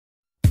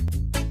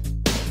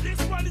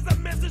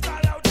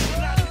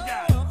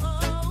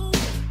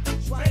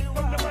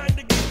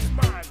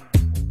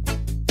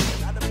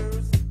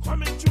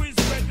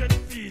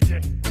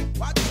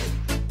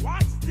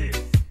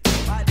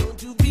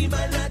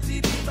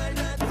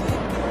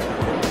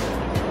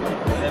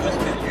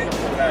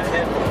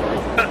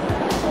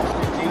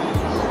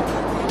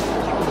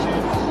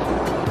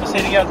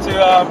heading out to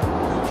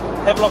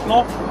Havelock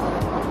North.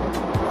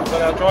 I've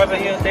got our driver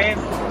here, Dan.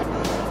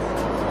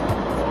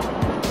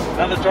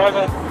 Another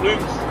driver,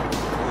 Looms.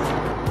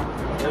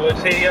 So we're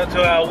just heading out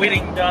to our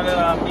wedding down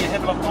near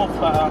Havelock North.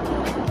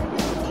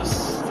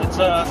 It's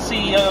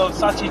CEO of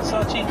Sachi &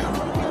 Sachi.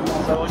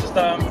 So we're just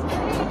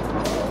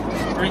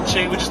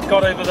we just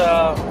got over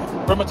the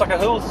Rimataka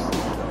Hills,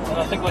 and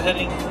I think we're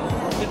heading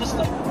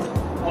Featherstone.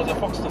 Or is it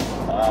Foxton?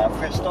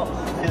 Featherstone.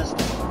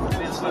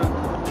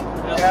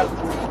 Yeah,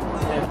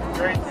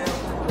 great.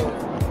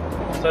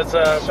 So it's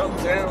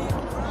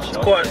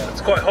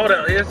it's quite hot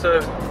out here. So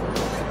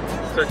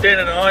Dan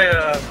and I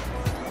are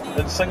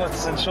in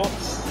singlets and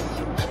shorts.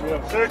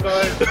 Fair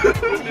guys.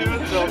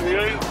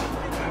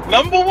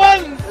 Number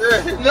one!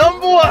 Yeah.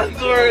 Number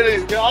ones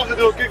already! Yeah, I can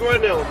do a gig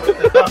right now.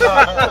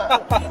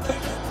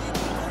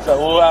 So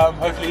we'll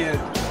hopefully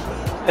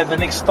have the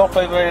next stop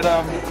over at,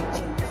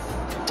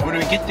 where do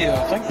we get there,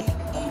 I think?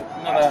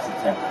 Another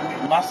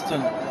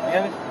Muston.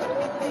 Yeah,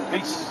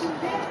 peace.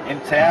 In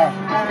town.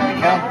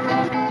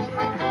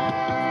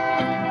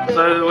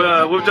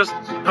 So we're just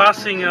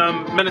passing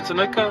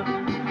Minnetonka.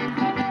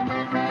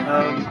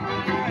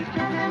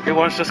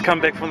 Everyone's just come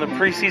back from the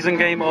pre-season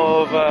game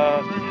of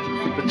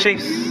the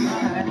Chiefs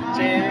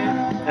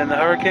and the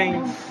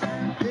Hurricanes.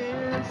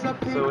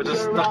 So we're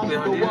just stuck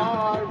behind here.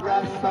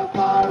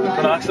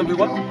 Can I ask them who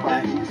won?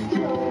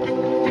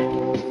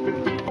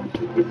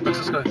 Let's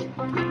just go.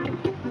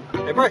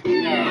 Hey bro,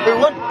 who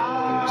won?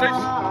 Chiefs.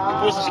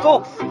 What was the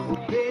score?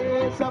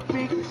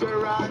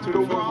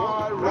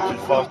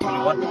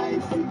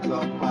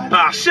 5-21.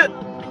 Ah shit!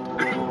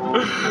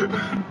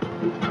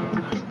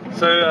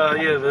 So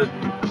yeah, the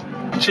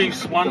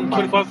Chiefs won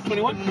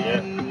 25-21.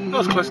 Yeah. That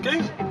was a close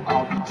game. I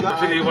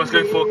think everyone's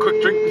going for a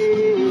quick drink.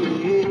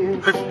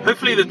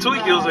 Hopefully the Tui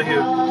girls are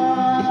here.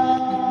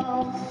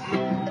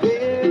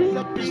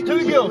 There's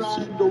 2 girls.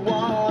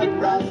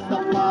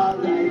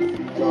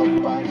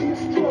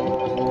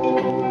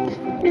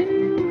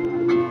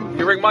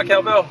 You ring my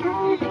cowbell.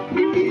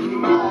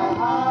 Ring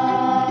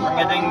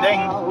a ding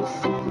ding.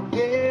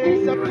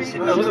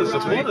 Oh, those are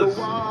supporters.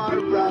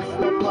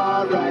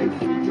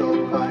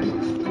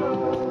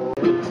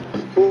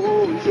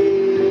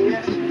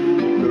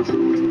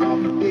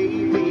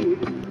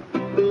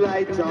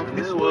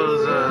 This was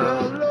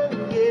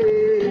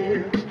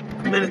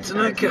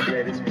Minnetonka.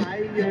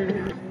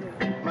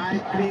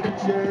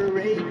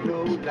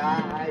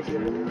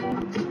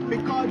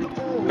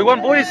 Who won,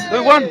 boys?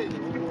 Who won?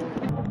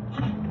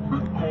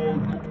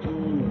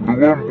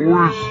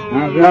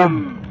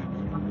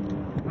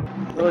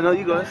 Oh no,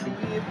 you guys.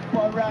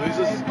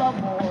 Losers.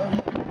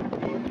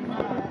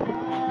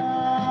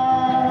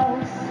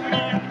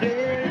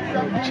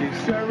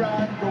 Chiefs.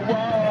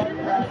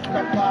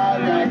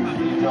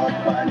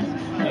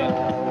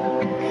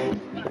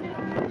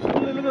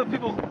 Look at the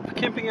people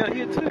camping out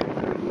here too.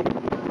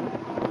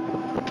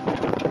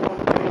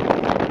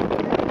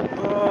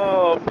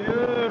 Oh,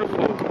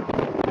 beautiful.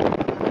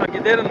 Can't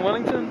get that in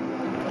Wellington.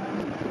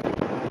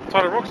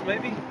 Tidal Rocks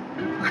maybe.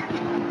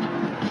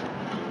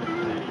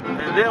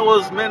 And that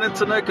was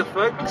Minnetonka,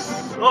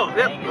 folks. Oh,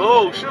 yep.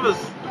 Oh, shivers.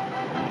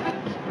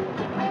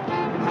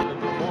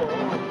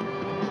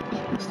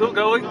 Still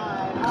going.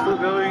 Still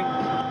going.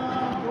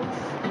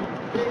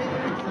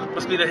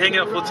 Must be the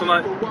hangout for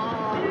tonight.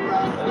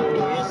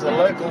 He's a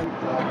local.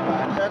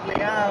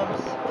 Dudley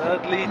Arms.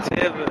 Dudley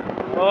Tavern.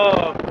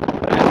 Oh,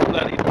 that's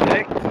bloody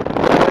packed.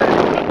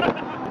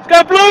 Let's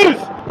go Blues!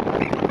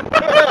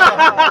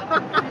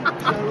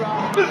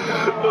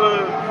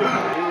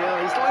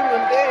 He's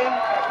leaving Dan.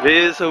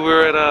 Yeah, so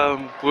we're at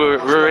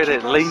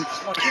Lane's.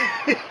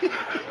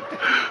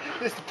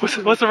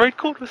 What's the road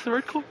called? What's the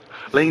road called?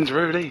 Lane's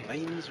Road, eh?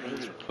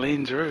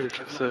 Lane's Road.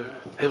 So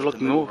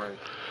Havelock North.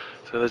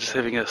 So they're just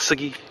having a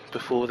ciggy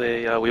before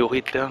they we all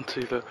head down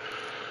to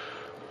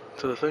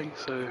the thing.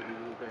 So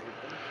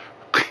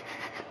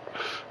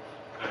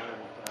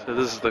so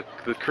this is the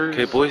cruise.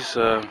 Okay, boys.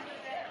 What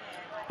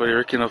do you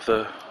reckon of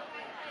the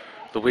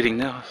wedding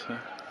now? So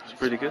it's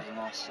pretty good.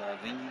 Nice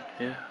venue.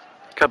 Yeah.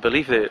 Can't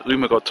believe that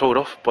Luma got told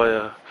off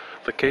by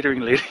the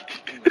catering lady.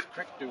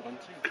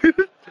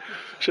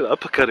 Should have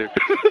uppercut her.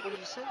 What did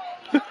you say?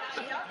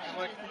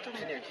 Like,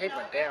 turn your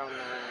camera down.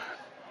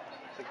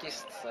 The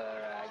guests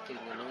are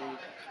getting annoyed.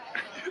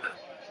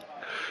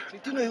 So,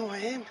 do you know who I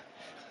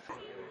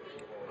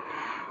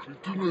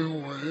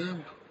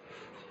am?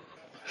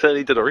 So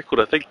he did a record,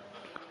 I think.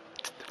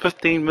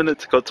 15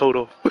 minutes got told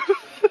off.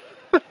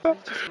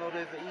 Just not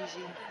over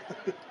easy.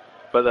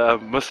 But I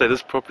must say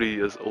this property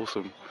is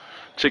awesome.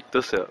 Check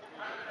this out.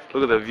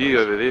 Look at the view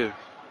over there.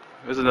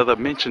 There's another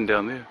mansion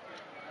down there.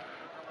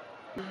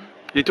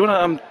 You do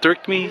wanna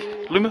direct me,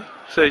 Luma?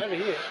 Say. Over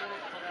here.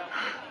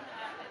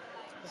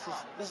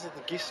 This is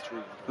the guest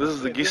room. This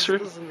is the guest room?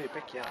 This is in their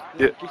backyard.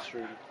 This Yeah. is the guest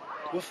room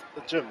with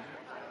the gym,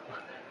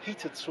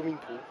 heated swimming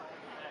pool,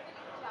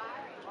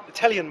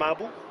 Italian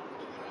marble.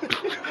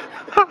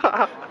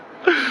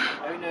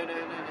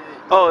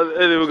 Oh,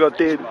 and then we got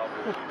Dan.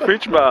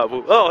 French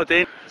marble. Oh,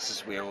 Dan. This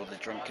is where all the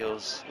drunk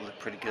girls, all the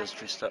pretty girls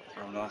dressed up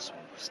real nice, will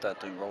start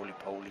doing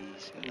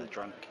roly-polies when they're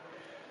drunk.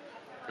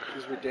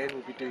 This is where Dan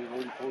will be doing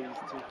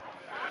roly-polies too.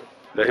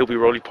 That he'll be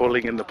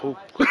roly-poling in the pool.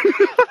 Got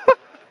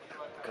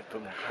to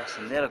put my house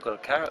in there, I've got a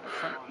car at the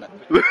front. No.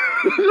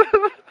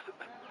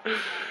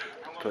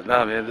 But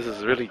nah, man, this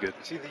is really good.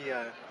 See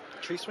the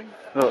tree swing?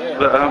 Oh,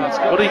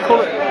 yeah. What do you call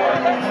it?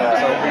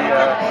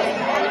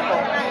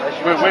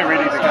 We're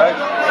ready to go.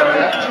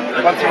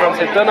 So once everyone's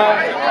had dinner,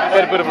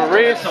 had a bit of a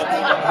rest, and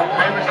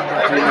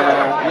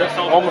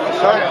on with the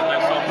show.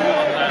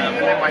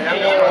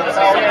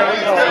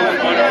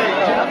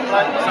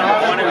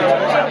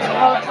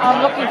 I'm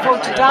looking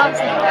forward to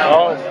dancing.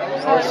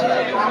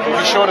 We'll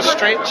be sure to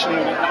stretch and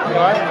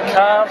the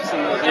calves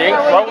and the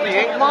roll the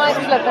ankles. My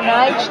flippin'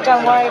 age,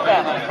 don't worry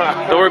about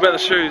it. Don't worry about the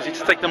shoes, you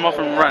just take them off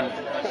and run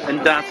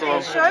and dance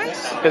along.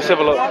 Shoes? Let's have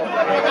a look. See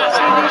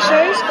these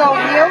shoes? Gold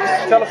heels?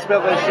 Tell us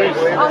about those shoes.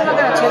 I'm not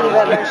going to tell you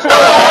about those shoes.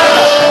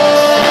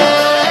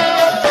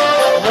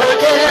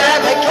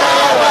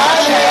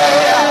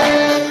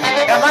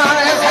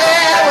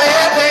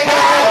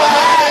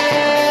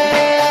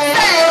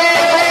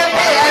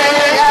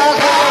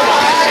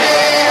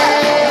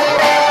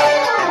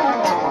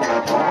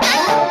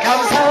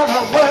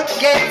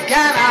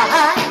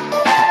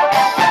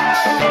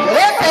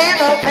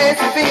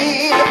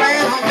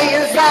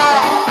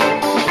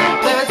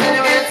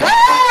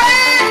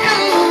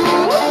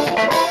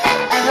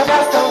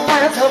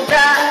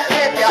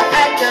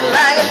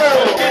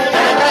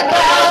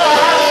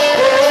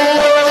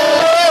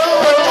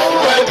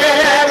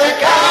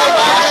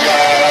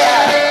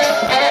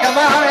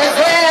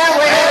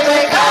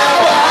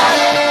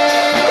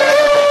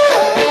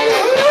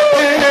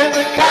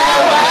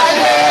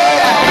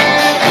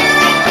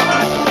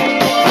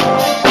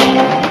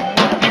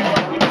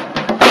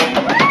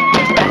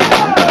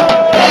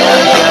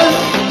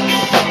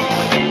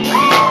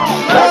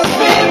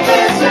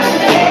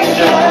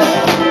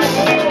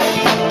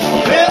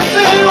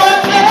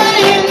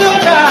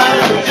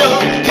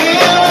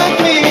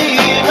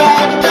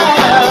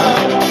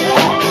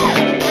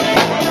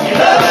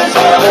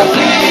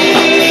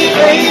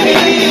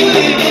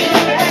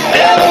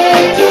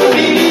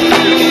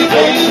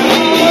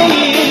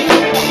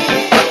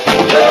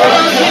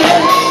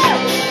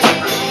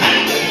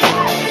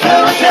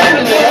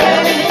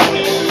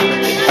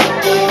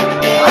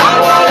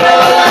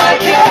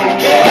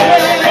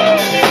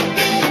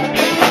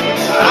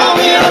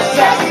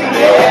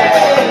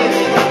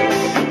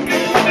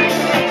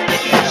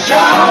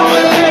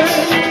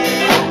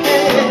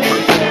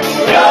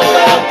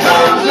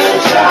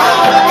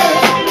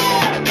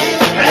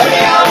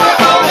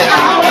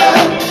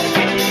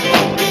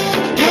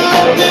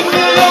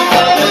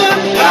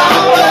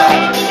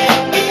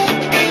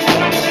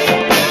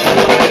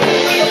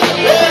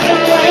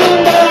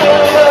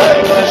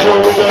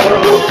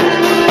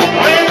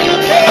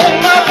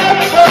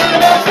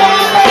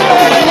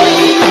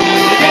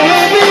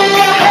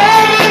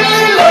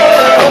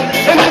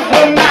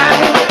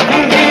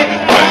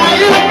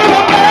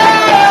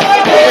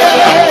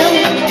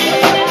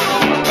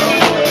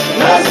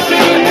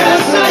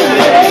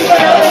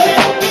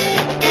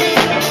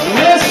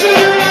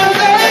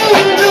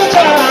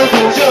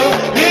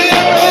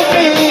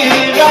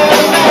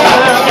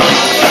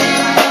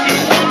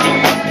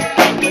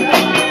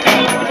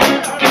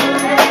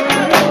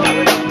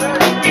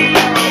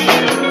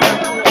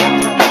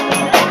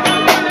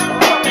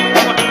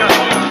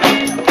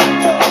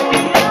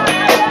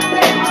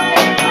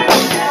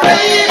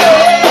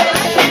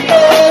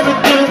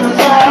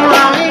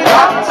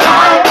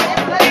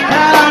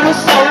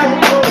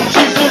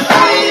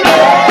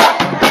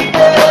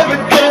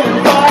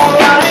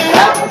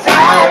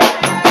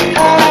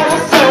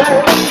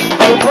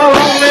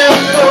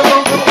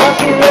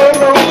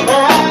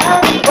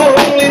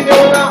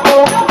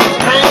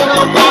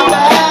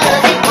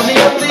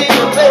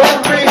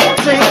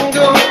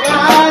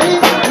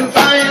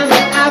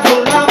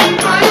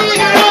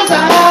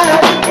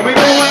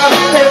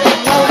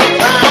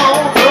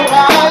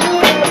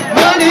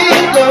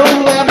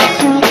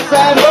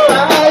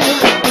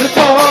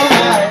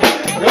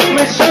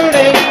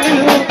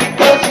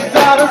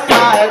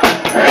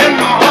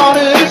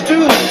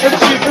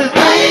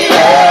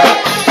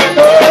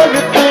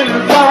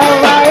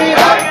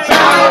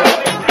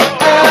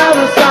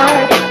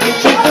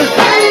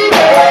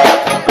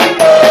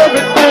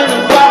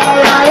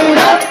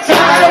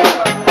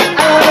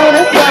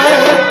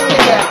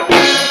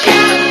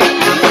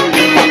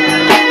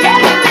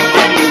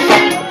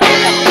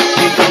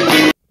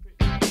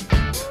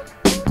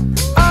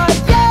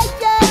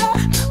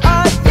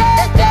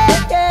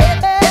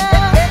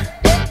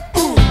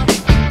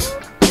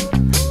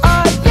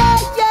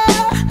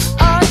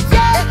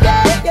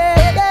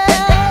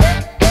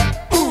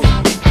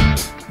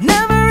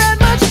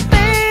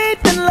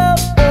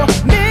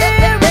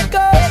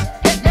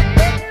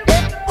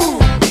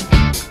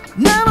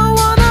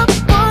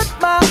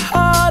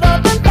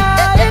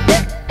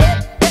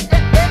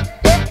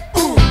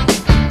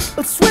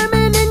 But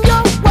swimming in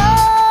your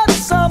world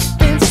is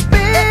something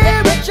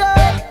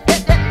spiritual.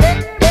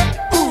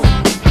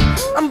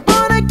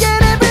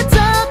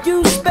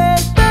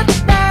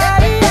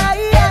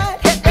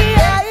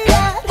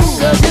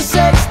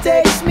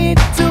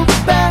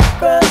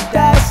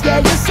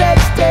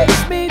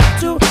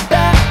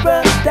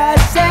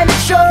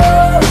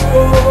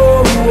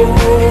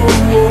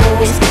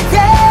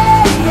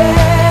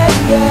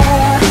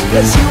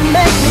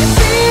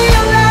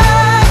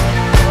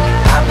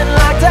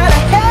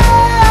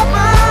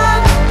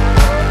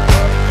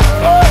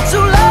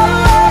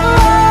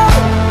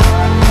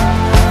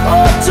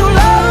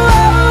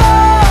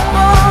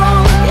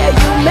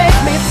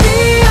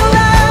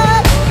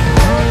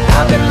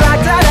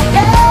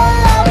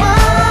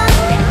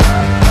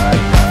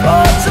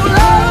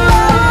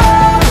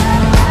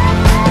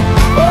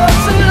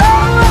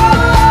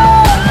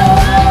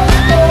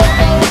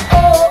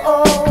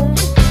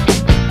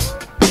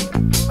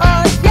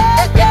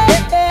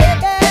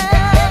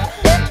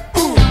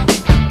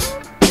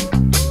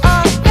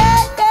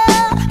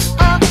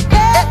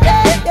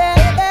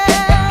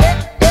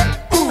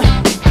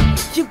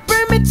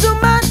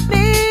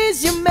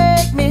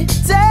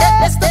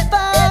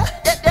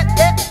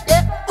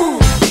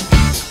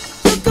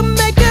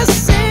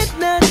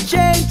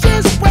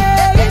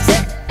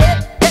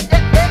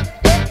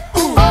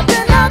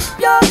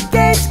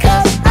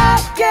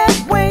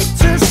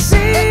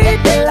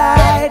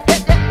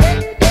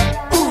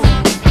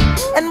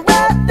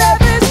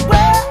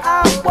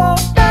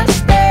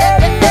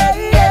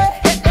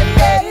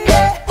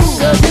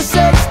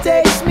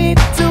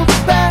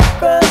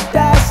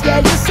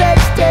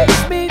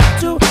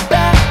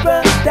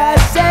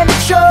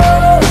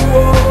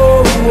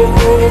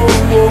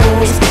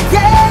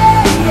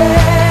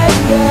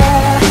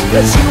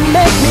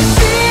 make me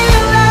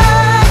feel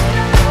like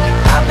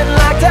I've been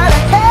locked out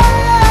of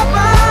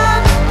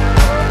heaven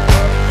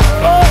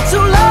for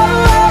too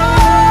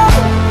long,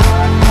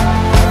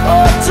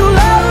 for too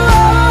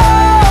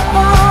long.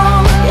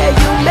 Yeah,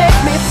 you make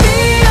me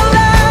feel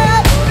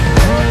like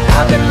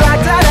I've been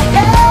locked out of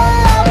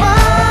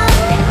heaven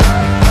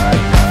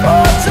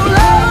for too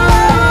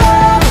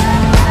long,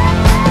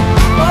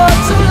 for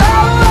too long.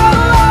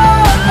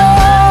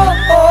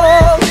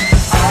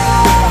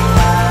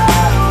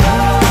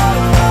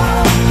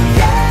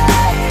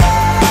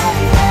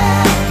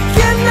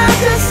 Can I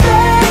just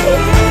stay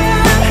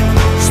here,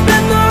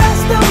 spend the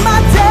rest of my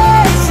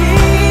days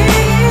here?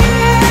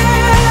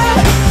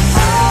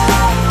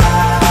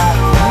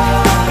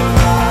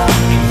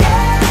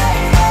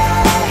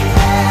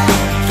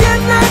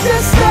 Can I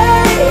just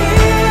stay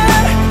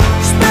here,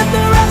 spend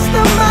the rest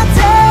of my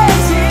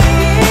days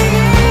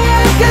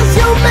here? 'Cause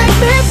you make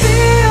me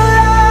feel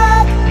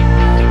like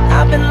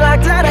I've been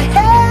locked out of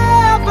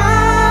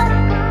heaven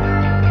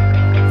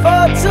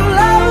for too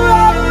long.